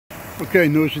Okay,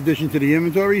 newest addition to the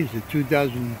inventory is a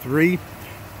 2003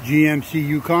 GMC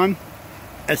Yukon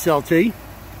SLT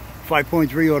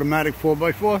 5.3 automatic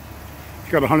 4x4.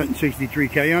 It's got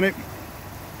 163K on it.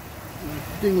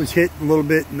 The thing was hit a little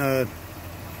bit in the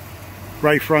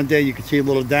right front there. You can see a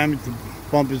little damage. The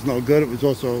bump is no good. It was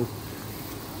also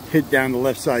hit down the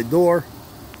left side door.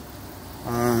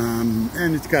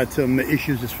 And it's got some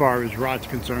issues as far as rot's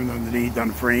concerned underneath on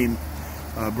the frame.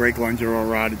 Brake lines are all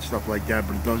rotted, stuff like that,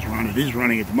 but it does run. It is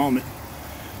running at the moment,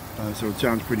 so it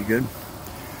sounds pretty good.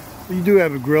 You do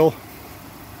have a grille.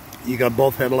 You got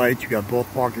both headlights. You got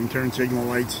both parking turn signal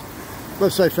lights.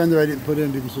 Left side fender I didn't put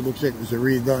in because it looks like it was a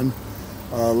redone.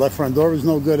 Left front door is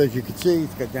no good, as you can see.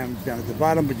 It's got damage down at the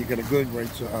bottom, but you got a good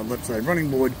left side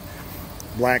running board,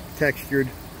 black textured.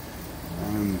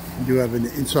 You do have an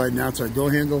inside and outside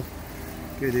door handle.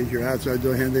 Okay, there's your outside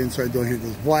door handle. Inside door handle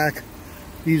is black.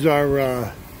 These are,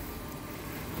 the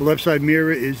left side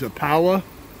mirror is a power,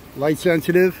 light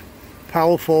sensitive,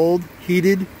 power fold,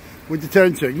 heated with the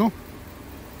turn signal.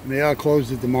 And they are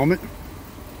closed at the moment.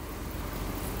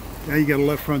 Now you got a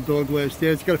left front door glass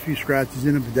there. It's got a few scratches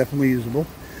in it, but definitely usable.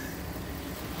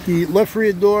 The left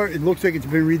rear door, it looks like it's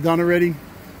been redone already.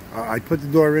 I put the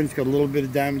door in. It's got a little bit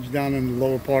of damage down in the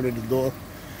lower part of the door.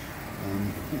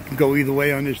 It can go either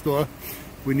way on this door.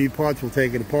 If we need parts, we'll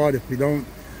take it apart. If we don't,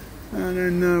 and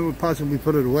then we'll possibly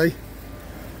put it away.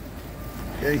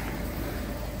 Okay,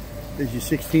 there's your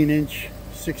 16-inch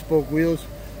 6-spoke wheels.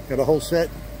 Got a whole set.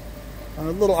 A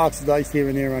little oxidized here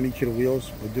and there on each of the wheels.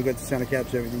 We do got the center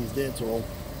caps, everything's there. It's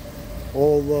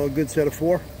all good set of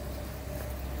 4.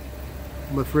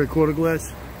 Left rear quarter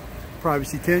glass,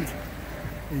 privacy tint.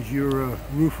 Is your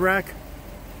roof rack,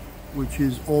 which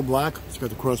is all black. It's got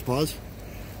the crossbars.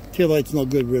 Tail light's no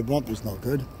good, rear bumper's no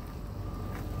good.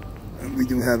 And we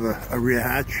do have a rear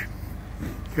hatch.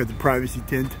 It's got the privacy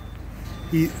tint,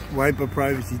 heat wiper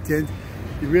privacy tint.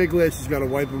 The rear glass has got a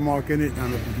wiper mark in it. I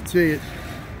don't know if you can see it,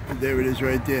 but there it is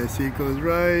right there. See, it goes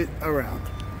right around.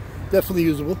 Definitely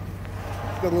usable.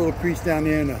 It's got a little crease down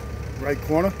there in the right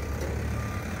corner,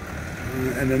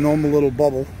 and a normal little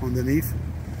bubble underneath,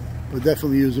 but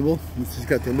definitely usable. This has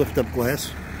got the lift up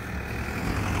glass.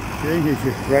 Okay, here's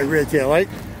your right rear tail light.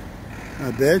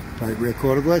 Not bad. Right rear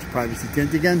quarter glass, privacy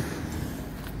tint again.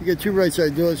 You got 2 right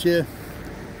side doors here.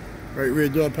 Right rear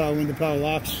door, power window, power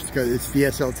locks. It's the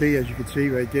SLT, as you can see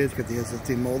right there. It's got the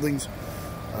SLT moldings.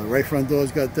 Right front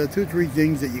door's got 2-3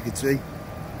 things that you can see.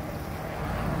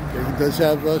 Okay, it does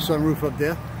have a sunroof up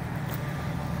there.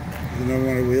 There's another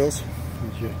one of the wheels.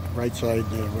 There's your right side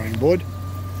running board.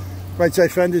 Right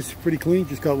side fender's pretty clean.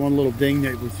 Just got one little ding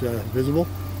that was visible.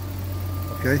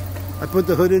 Okay, I put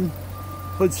the hood in.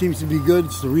 Hood seems to be good.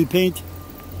 It's the repaint.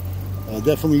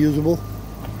 Definitely usable.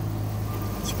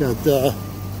 It's got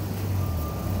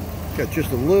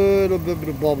just a little bit of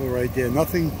a bubble right there.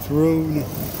 Nothing through. No.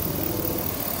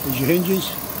 There's your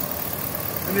hinges.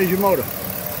 And there's your motor.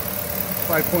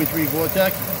 5.3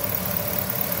 Vortex.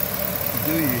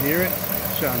 You hear it?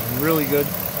 Sounds really good.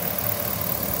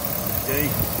 Okay.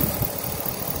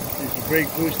 There's the brake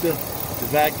booster. The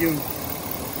vacuum.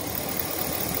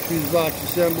 Fuse box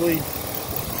assembly.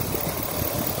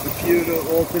 Computer,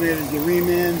 alternators, the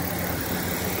reman.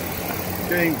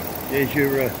 Okay, there's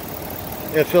your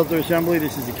air filter assembly.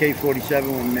 This is the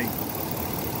K47 one made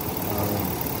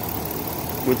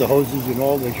with the hoses and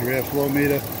all. There's your airflow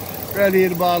meter.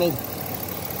 Radiator bottle.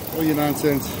 All your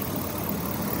nonsense.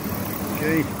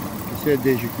 Okay, like I said,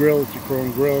 there's your grill. It's a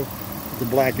chrome grill with the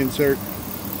black insert.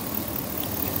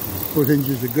 Both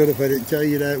hinges are good if I didn't tell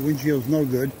you that. Windshield's no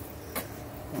good.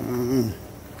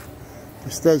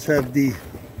 This does have the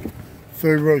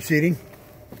 3rd row seating.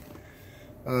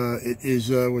 It is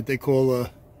what they call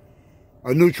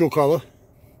a neutral color.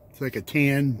 It's like a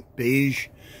tan, beige,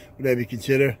 whatever you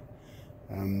consider.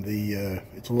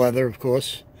 It's leather, of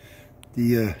course.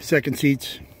 The second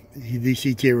seats, these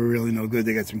seats here are really no good.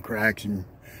 They got some cracks and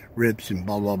rips and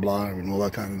blah, blah, blah, and all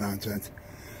that kind of nonsense.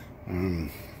 3rd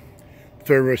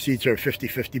row seats are a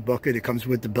 50-50 bucket. It comes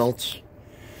with the belts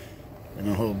and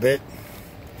a whole bit.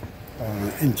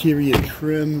 Interior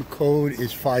trim code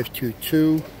is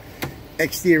 522.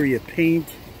 Exterior paint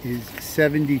is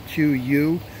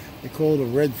 72U. They call it a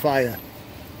red fire.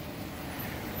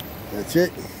 That's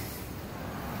it.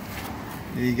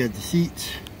 There you got the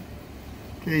seats.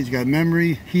 Okay, he's got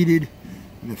memory, heated,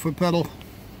 and the foot pedal.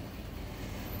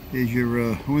 There's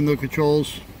your window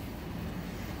controls.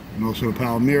 And also a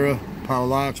power mirror, power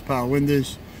locks, power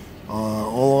windows,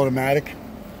 all automatic.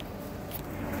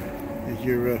 There's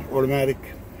your automatic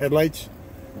headlights,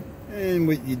 and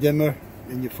with your dimmer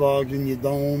and your fogs and your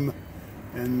dome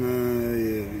and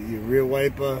your rear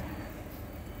wiper,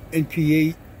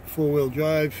 NP8 4-wheel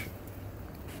drive.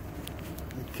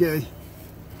 Okay.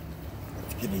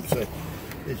 Let's get inside.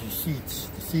 There's your seats.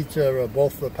 The seats are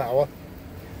both the power.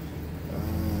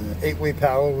 8-way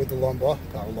power with the lumbar,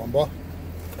 power lumbar.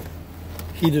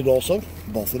 Heated also,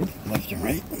 both of them, left and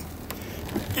right.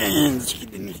 And let's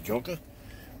get in this joker.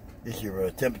 This is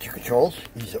your temperature controls.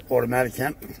 These are automatic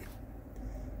temp.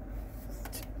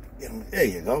 There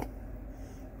you go.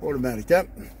 Automatic temp.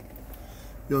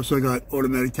 You also got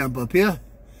automatic temp up here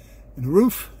in the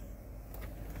roof.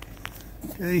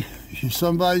 Okay, your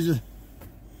sun visor.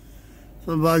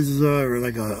 Sun visors are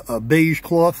like a beige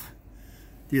cloth.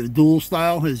 The dual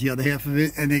style is the other half of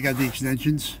it, and they got the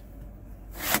extensions.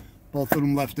 Both of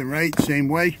them left and right, same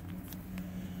way.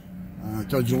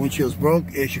 Told you the windshield's broke.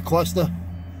 Here's your cluster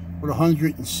with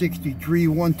 163,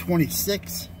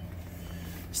 126.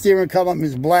 Steering column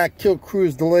is black. Tilt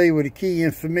cruise delay with a key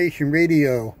information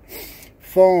radio,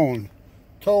 phone,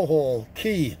 tow haul,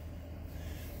 key.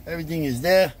 Everything is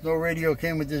there. No radio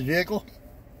came with this vehicle.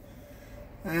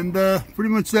 And pretty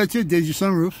much that's it. There's your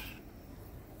sunroof.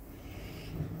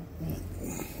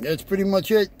 That's pretty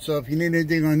much it. So if you need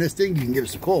anything on this thing, you can give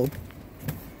us a call.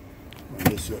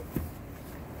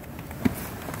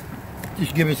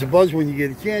 Just give us a buzz when you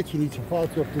get a chance. You need some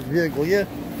parts off this vehicle here.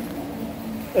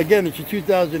 Again, it's a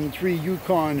 2003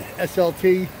 Yukon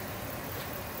SLT.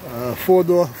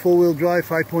 4-door, 4-wheel drive,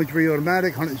 5.3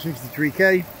 automatic,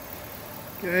 163K.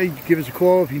 Okay, give us a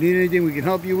call. If you need anything we can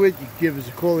help you with, you can give us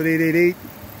a call at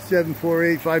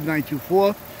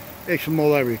 888-748-5924. Extra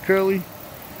area Curly.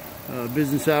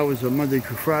 Business hours are Monday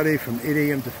through Friday from 8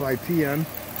 a.m. to 5 p.m.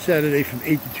 Saturday from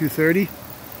 8 to 2:30.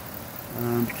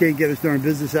 If you can't get us during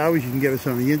business hours, you can get us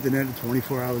on the internet at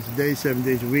 24 hours a day, 7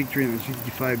 days a week,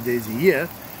 365 days a year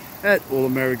at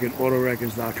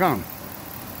allamericanautorecords.com.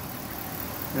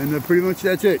 And pretty much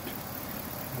that's it.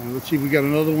 Let's see if we got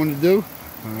another one to do.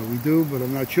 We do, but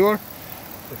I'm not sure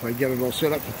if I get it all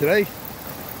set up for today.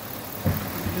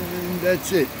 And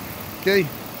that's it. Okay?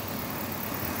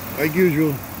 Like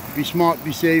usual, be smart,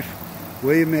 be safe,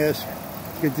 wear your mask,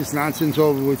 get this nonsense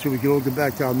over with so we can all get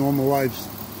back to our normal lives.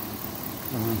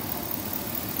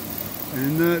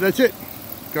 And that's it.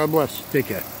 God bless. Take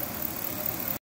care.